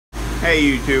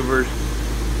Hey YouTubers,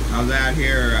 I was out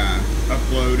here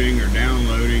uploading or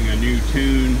downloading a new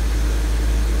tune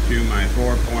to my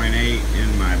 4.8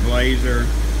 in my Blazer.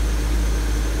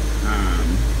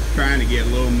 Trying to get a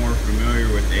little more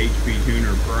familiar with the HP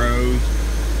Tuner Pros.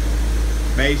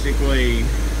 Basically,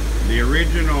 the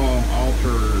original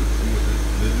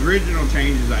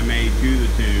changes I made to the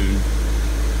tune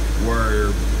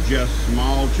were just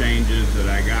small changes that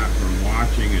I got from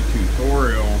watching a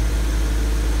tutorial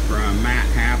from Matt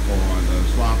Happel on the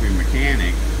Sloppy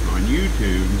Mechanic on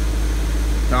YouTube,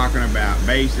 talking about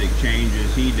basic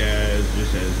changes he does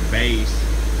just as base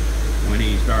when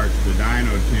he starts to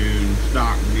dyno tune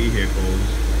stock vehicles.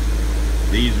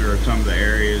 These are some of the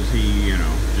areas he,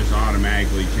 just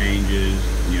automatically changes,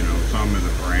 some of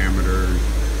the parameters,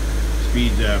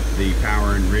 speeds up the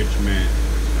power enrichment,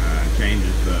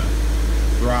 changes the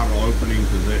throttle opening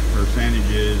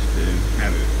percentages to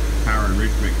have power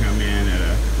enrichment come in at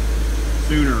a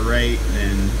sooner rate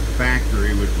than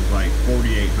factory, which is like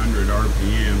 4,800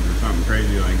 RPMs or something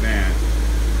crazy like that.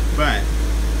 But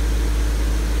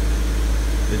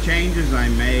the changes I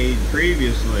made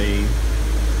previously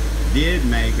did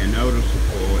make a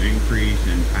noticeable increase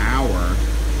in power,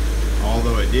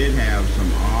 although it did have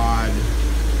some odd,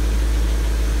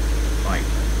 like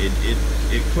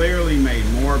it clearly made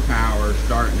more power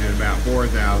starting at about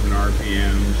 4,000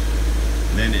 RPMs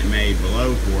than it made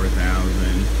below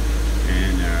 4,000.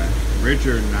 And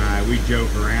Richard and I, we joke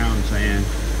around saying,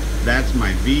 that's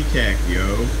my VTEC,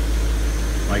 yo.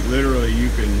 Like literally you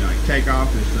can take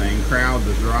off this thing, crowd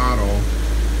the throttle,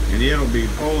 and it'll be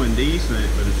pulling decent,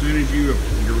 but as soon as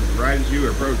right as you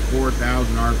approach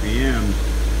 4,000 RPMs,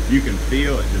 you can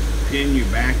feel it just pin you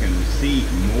back in the seat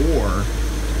more.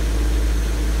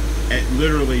 It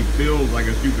literally feels like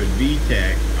a stupid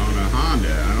VTEC on a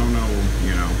Honda. I don't know,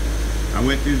 I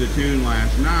went through the tune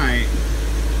last night,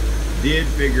 did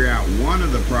figure out one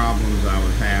of the problems I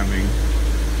was having.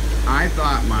 I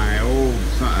thought my old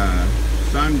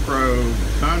Sunpro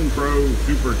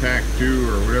Super Tac 2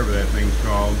 or whatever that thing's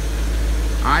called,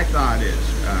 I thought its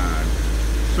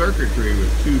circuitry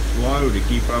was too slow to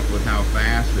keep up with how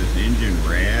fast this engine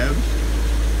revs.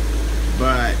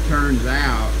 But turns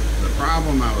out the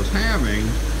problem I was having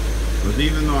was,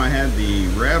 even though I had the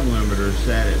rev limiter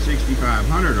set at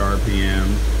 6,500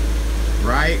 RPM,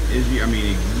 right as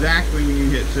exactly when you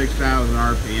hit 6,000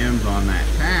 RPMs on that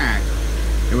tack,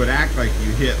 it would act like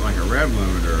you hit like a rev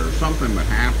limiter, or something would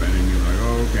happen, and you're like,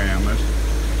 oh, okay, I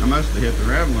must have hit the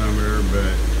rev limiter,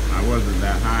 but I wasn't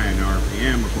that high in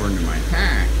RPM according to my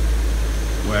tack.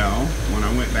 Well, when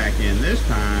I went back in this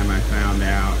time, I found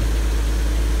out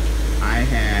I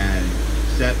had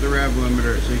set the rev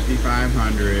limiter at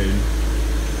 6,500.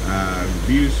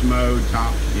 Buse mode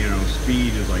top,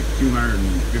 speed is like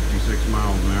 256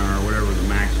 miles an hour, or whatever the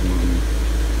maximum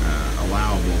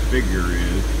allowable figure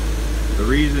is. The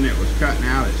reason it was cutting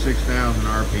out at 6,000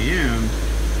 RPM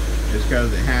is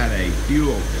because it had a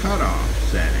fuel cutoff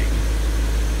setting.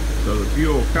 So the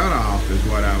fuel cutoff is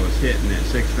what I was hitting at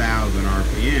 6,000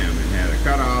 RPM. It had a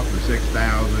cutoff of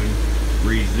 6,000,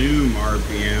 resume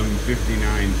RPM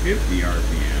 5950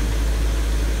 RPM.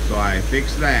 So I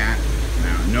fixed that.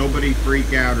 Now, nobody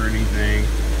freak out or anything.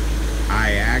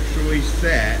 I actually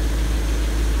set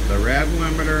the rev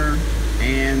limiter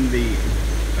and the,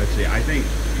 let's see, I think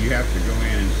you have to go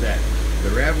in and set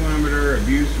the rev limiter,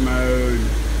 abuse mode,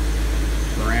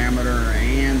 parameter,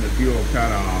 and the fuel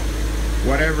cutoff.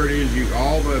 Whatever it is,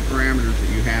 all the parameters that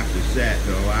you have to set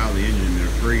to allow the engine to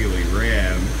freely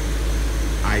rev,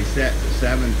 I set to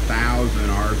 7,000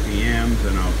 RPMs,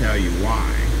 and I'll tell you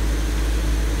why.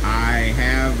 I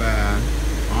have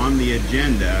on the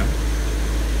agenda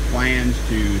plans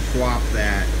to swap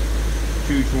that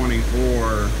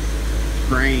 224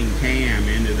 crane cam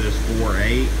into this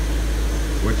 4.8,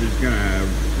 which is going to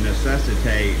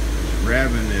necessitate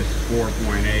revving this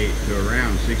 4.8 to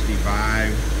around 65.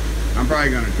 I'm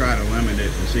probably going to try to limit it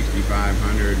to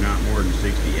 6,500, not more than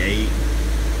 68.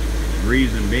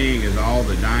 Reason being is all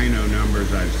the dyno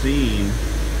numbers I've seen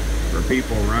for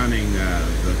people running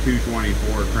the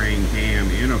 224 crane cam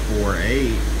in a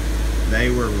 4.8, they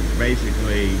were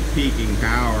basically peaking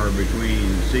power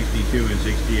between 62 and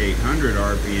 6,800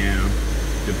 RPM,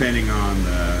 depending on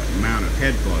the amount of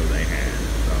head flow they had.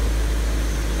 So,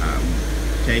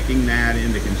 taking that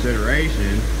into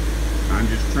consideration, I'm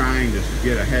just trying to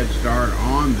get a head start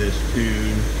on this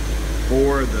tune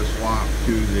for the swap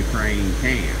to the crane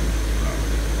cam. So,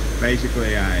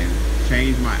 basically, I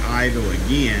changed my idle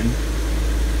again.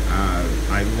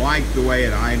 I like the way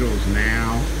it idles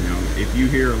now. If you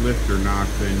hear a lifter knock,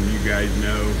 then you guys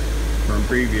know from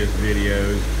previous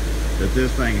videos that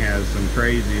this thing has some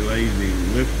crazy lazy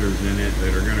lifters in it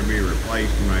that are going to be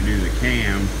replaced when I do the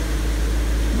cam.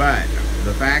 But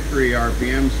the factory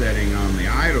RPM setting on the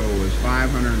idle was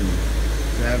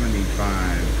 575.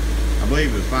 I believe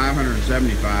it was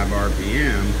 575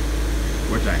 RPM,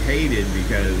 which I hated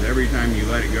because every time you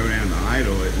let it go down the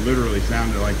idle, it literally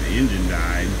sounded like the engine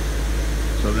died.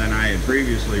 So then I had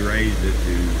previously raised it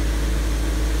to,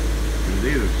 it was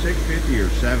either 650 or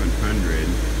 700.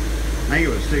 I think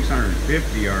it was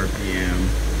 650 RPM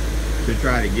to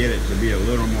try to get it to be a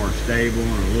little more stable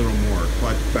and a little more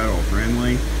clutch pedal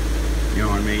friendly. You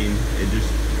know what I mean? It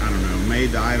just, I don't know,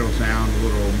 made the idle sound a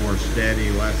little more steady,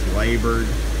 less labored,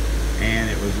 and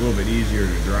it was a little bit easier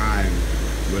to drive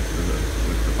with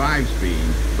the 5-speed.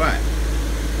 But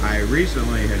I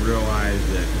recently had realized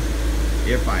that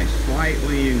if I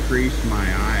slightly increase my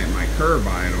curb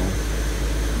idle,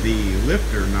 the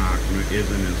lifter knock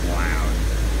isn't as loud.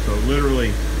 So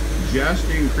literally just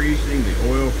increasing the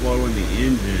oil flow in the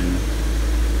engine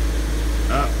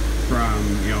up from,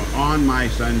 you know, on my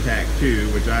Suntech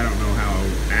 2, which I don't know how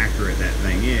accurate that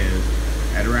thing is,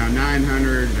 at around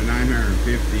 900 to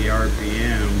 950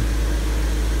 RPM,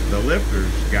 the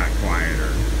lifters got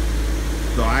quieter.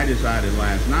 So I decided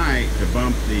last night to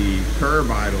bump the curb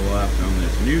idle up on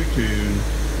this new tune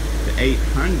to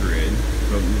 800.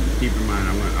 So keep in mind,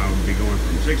 I'll be going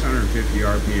from 650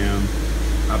 RPM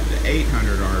up to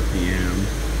 800 RPM,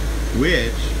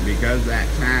 which, because that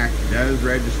tach does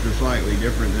register slightly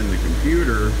different than the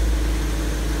computer,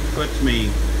 puts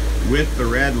me with the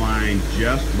red line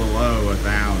just below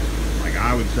 1,000. Like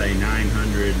I would say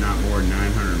 900, not more than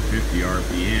 950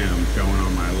 RPM showing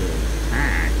on my little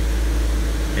tach,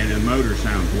 and the motor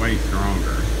sounds way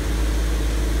stronger.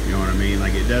 You know what I mean?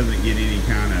 Like it doesn't get any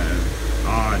kind of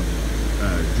odd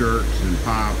jerks and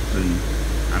pops, and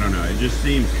I don't know, it just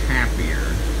seems happier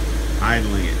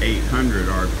idling at 800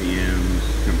 RPMs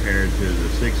compared to the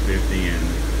 650, and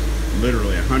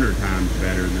literally 100 times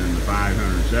better than the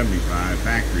 575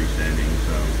 factory setting.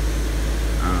 So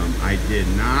I did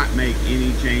not make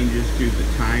any changes to the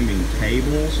timing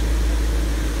tables.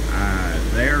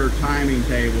 Their timing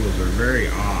tables are very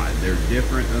odd. They're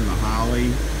different than the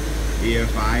Holley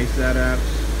EFI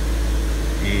setups,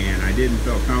 and I didn't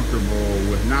feel comfortable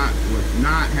with not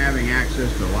having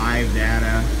access to live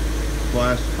data,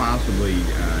 plus possibly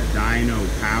dyno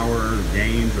power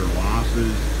gains or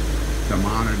losses to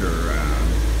monitor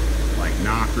like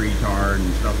knock retard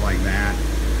and stuff like that.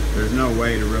 There's no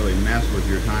way to really mess with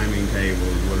your timing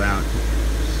tables without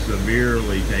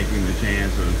severely taking the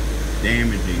chance of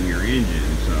damaging your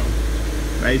engine. So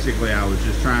basically I was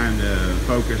just trying to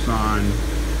focus on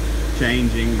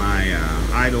changing my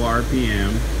idle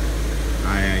RPM.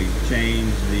 I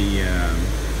changed the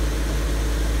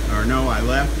I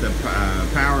left the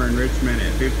power enrichment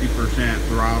at 50%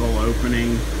 throttle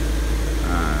opening.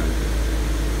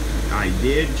 I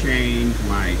did change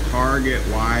my target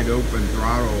wide open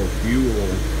throttle fuel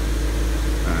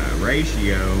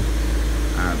ratio.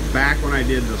 Back when I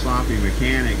did the Sloppy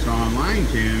Mechanics online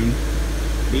tune,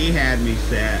 he had me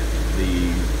set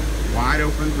the wide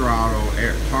open throttle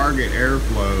target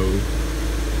airflow.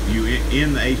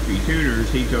 In the HP tuners,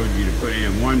 he told you to put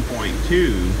in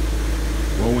 1.2.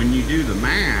 Well, when you do the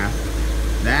math,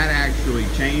 that actually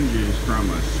changes from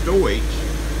a Stoich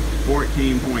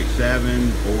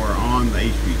 14.7, or on the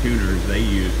HP tuners they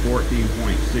use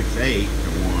 14.68 to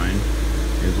 1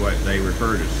 is what they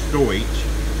refer to Stoich.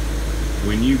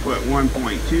 When you put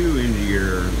 1.2 into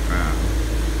your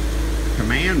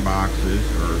command boxes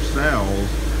or cells,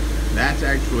 that's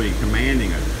actually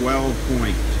commanding a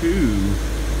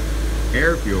 12.2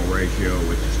 air fuel ratio,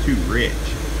 which is too rich.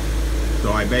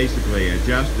 So I basically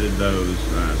adjusted those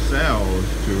cells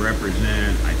to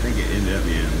represent, I think it ended up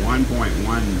being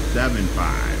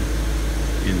 1.175.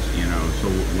 You know, so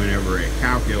whenever it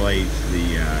calculates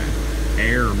the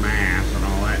air mass and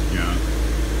all that junk,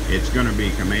 it's going to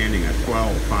be commanding a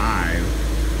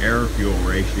 12.5 air fuel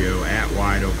ratio at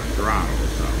wide open throttle.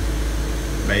 So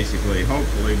basically,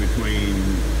 hopefully between,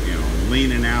 you know,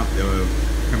 leaning out the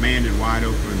commanded wide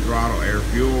open throttle air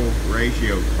fuel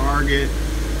ratio target,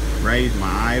 raised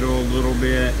my idle a little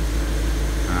bit,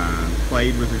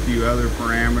 played with a few other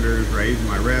parameters, raised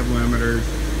my rev limiters.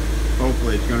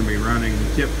 Hopefully it's going to be running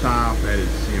tip top at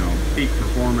its, you know, peak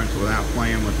performance without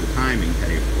playing with the timing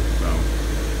table. So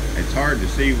it's hard to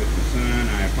see with the sun.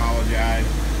 I apologize.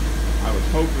 I was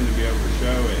hoping to be able to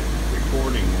show it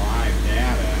recording live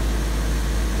data,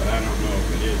 but I don't know if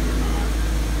it is or not.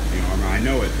 You know, I mean, I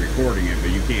know it's recording it,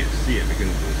 but you can't see it because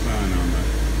of the sun on the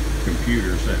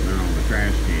computer sitting there on the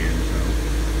trash can. So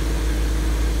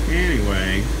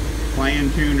anyway,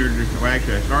 playing tuner. Well,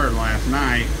 actually, I started last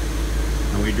night,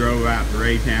 and we drove out to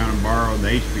Raytown and borrowed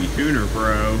the HP Tuner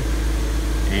Pro,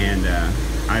 and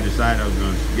I decided I was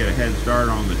going to get a head start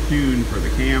on the tune for the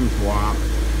cam swap,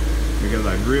 because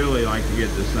I'd really like to get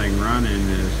this thing running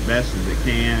as best as it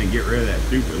can and get rid of that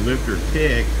stupid lifter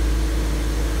tick.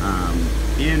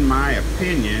 In my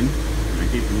opinion,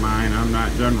 and keep in mind I'm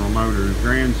not General Motors'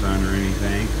 grandson or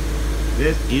anything,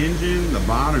 this engine, the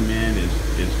bottom end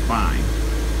is fine.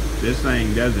 This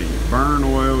thing doesn't burn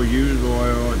oil, use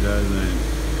oil, it doesn't,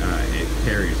 it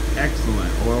carries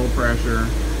excellent oil pressure,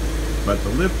 but the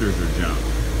lifters are junk.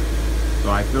 So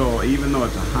I feel, even though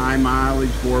it's a high mileage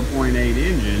 4.8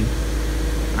 engine,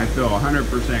 I feel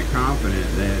 100%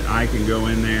 confident that I can go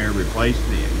in there, replace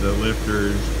the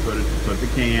lifters, put the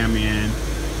cam in.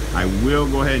 I will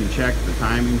go ahead and check the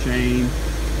timing chain.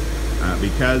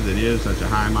 Because it is such a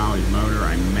high mileage motor,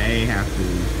 I may have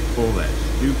to pull that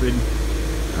stupid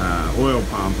oil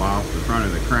pump off the front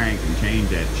of the crank and change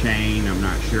that chain. I'm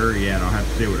not sure yet. I'll have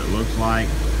to see what it looks like.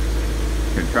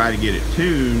 Could try to get it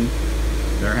tuned.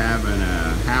 They're having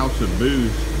a House of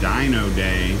Boost dyno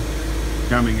day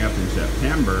coming up in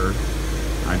September.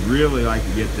 I'd really like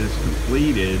to get this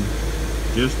completed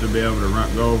just to be able to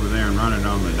go over there and run it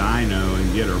on the dyno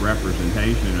and get a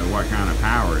representation of what kind of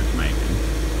power it's making.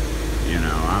 You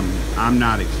know, I'm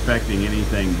not expecting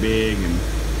anything big, and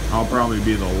I'll probably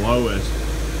be the lowest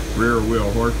rear wheel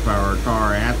horsepower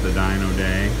car at the dyno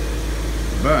day,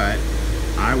 but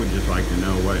I would just like to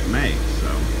know what it makes. So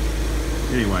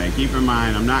anyway, keep in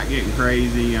mind, I'm not getting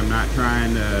crazy. I'm not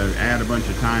trying to add a bunch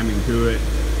of timing to it.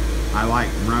 I like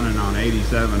running on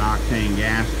 87 octane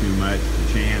gas too much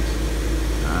to chance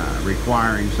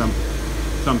requiring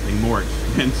something more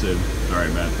expensive.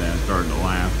 Sorry about that, I started to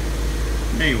laugh.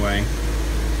 Anyway,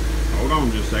 hold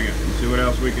on just a second and see what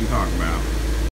else we can talk about.